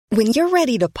When you're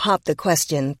ready to pop the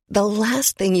question, the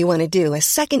last thing you want to do is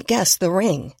second-guess the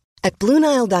ring. At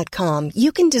BlueNile.com,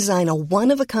 you can design a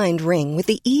one-of-a-kind ring with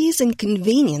the ease and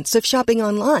convenience of shopping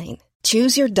online.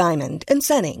 Choose your diamond and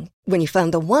setting. When you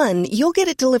find the one, you'll get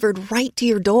it delivered right to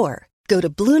your door. Go to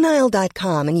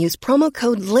BlueNile.com and use promo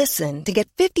code LISTEN to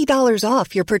get $50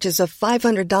 off your purchase of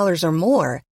 $500 or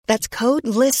more. That's code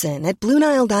LISTEN at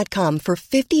BlueNile.com for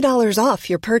 $50 off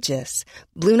your purchase.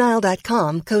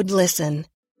 BlueNile.com, code LISTEN.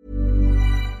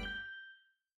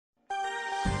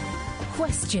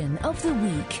 Question of the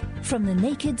Week from the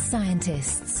Naked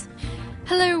Scientists.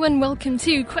 Hello and welcome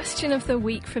to Question of the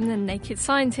Week from the Naked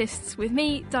Scientists with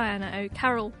me, Diana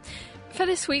O'Carroll. For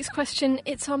this week's question,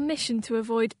 it's our mission to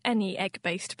avoid any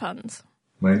egg-based puns.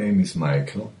 My name is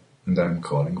Michael and I'm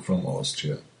calling from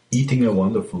Austria. Eating a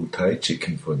wonderful Thai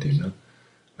chicken for dinner,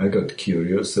 I got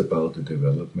curious about the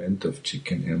development of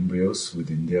chicken embryos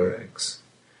within their eggs.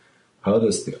 How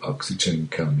does the oxygen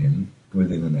come in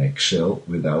within an eggshell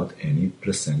without any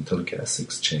placental gas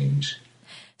exchange?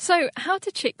 So, how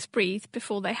do chicks breathe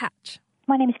before they hatch?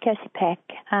 My name is Kirsty Peck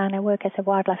and I work as a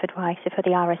wildlife advisor for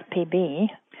the RSPB.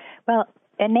 Well,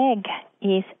 an egg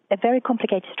is a very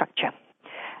complicated structure.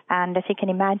 And as you can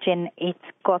imagine, it's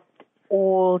got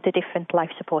all the different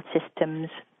life support systems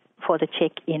for the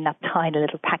chick in a tiny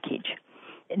little package.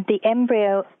 The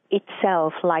embryo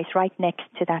itself lies right next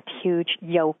to that huge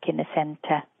yolk in the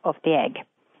center of the egg.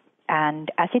 And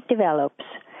as it develops,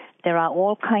 there are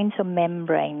all kinds of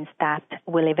membranes that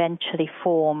will eventually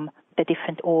form the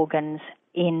different organs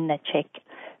in the chick.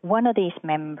 One of these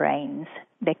membranes,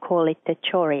 they call it the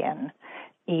chorion,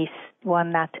 is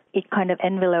one that it kind of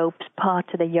envelopes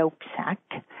part of the yolk sac,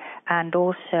 and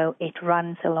also it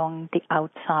runs along the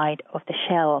outside of the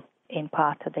shell in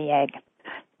part of the egg.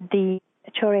 The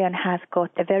chorion has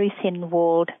got a very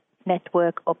thin-walled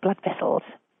network of blood vessels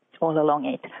all along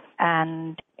it.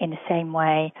 And in the same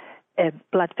way, a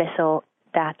blood vessel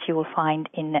that you will find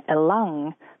in a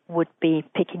lung would be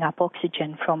picking up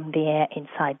oxygen from the air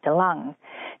inside the lung.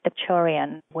 The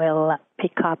chorion will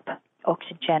pick up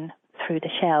oxygen through the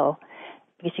shell,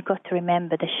 because you've got to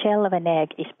remember the shell of an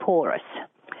egg is porous,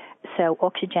 so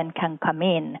oxygen can come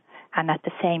in, and at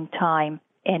the same time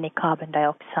any carbon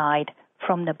dioxide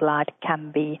from the blood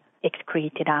can be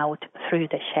excreted out through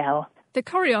the shell. The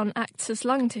chorion acts as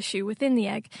lung tissue within the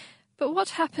egg, but what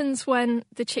happens when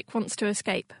the chick wants to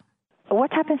escape?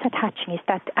 What happens at hatching is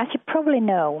that, as you probably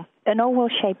know, an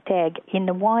oval-shaped egg, in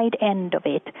the wide end of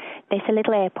it, there's a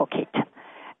little air pocket.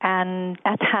 And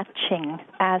at hatching,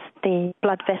 as the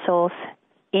blood vessels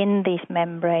in these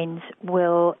membranes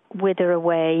will wither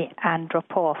away and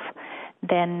drop off,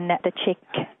 then the chick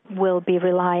will be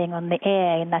relying on the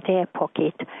air in that air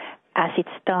pocket as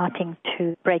it's starting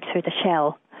to break through the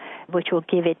shell, which will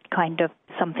give it kind of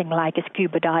something like a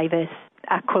scuba diver's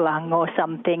aqualung or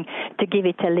something to give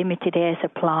it a limited air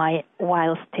supply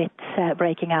whilst it's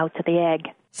breaking out of the egg.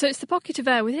 So it's the pocket of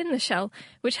air within the shell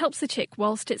which helps the chick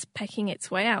whilst it's pecking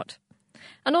its way out.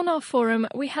 And on our forum,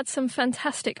 we had some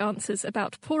fantastic answers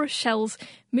about porous shells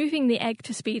moving the egg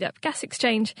to speed up gas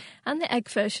exchange and the egg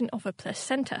version of a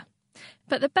placenta.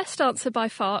 But the best answer by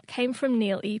far came from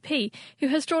Neil EP, who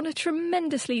has drawn a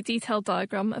tremendously detailed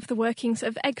diagram of the workings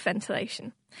of egg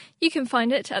ventilation. You can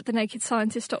find it at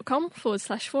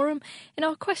thenakedscientist.com/forum in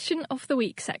our Question of the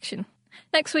Week section.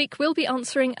 Next week, we'll be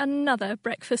answering another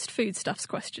breakfast foodstuffs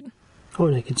question. Hi,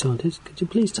 Naked Scientist. Could you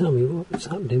please tell me what's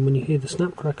happening when you hear the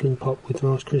snap, crackling pop with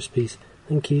Rice Krispies?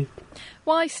 Thank you.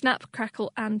 Why snap,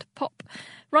 crackle and pop?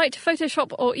 Write,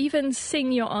 Photoshop or even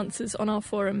sing your answers on our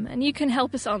forum, and you can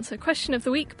help us answer Question of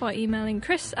the Week by emailing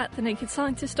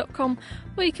chris@thenakedscientist.com,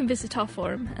 or you can visit our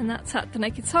forum, and that's at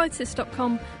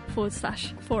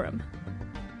thenakedscientist.com/forum.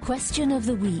 Question of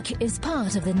the Week is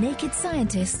part of the Naked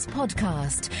Scientists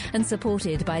podcast and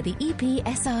supported by the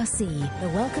EPSRC, the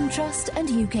Wellcome Trust and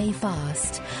UK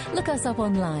Fast. Look us up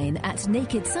online at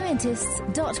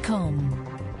nakedscientists.com.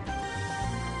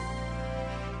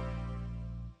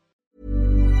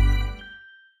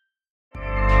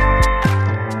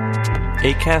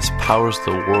 Acast powers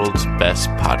the world's best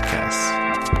podcasts.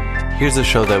 Here's a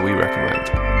show that we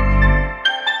recommend.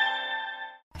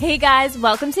 Hey guys,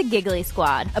 welcome to Giggly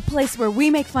Squad, a place where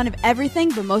we make fun of everything,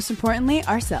 but most importantly,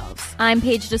 ourselves. I'm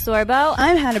Paige DeSorbo.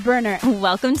 I'm Hannah Berner.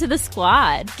 Welcome to the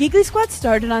squad. Giggly Squad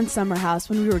started on Summer House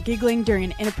when we were giggling during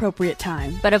an inappropriate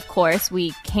time. But of course,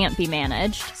 we can't be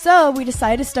managed. So we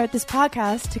decided to start this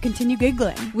podcast to continue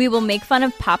giggling. We will make fun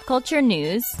of pop culture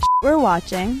news, we're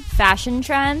watching, fashion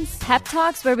trends, pep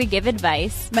talks where we give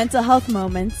advice, mental health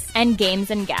moments, and games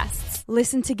and guests.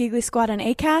 Listen to Giggly Squad on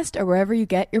Acast or wherever you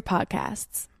get your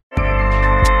podcasts.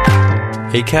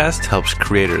 Acast helps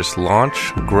creators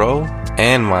launch, grow,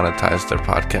 and monetize their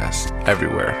podcasts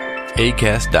everywhere.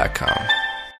 Acast.com.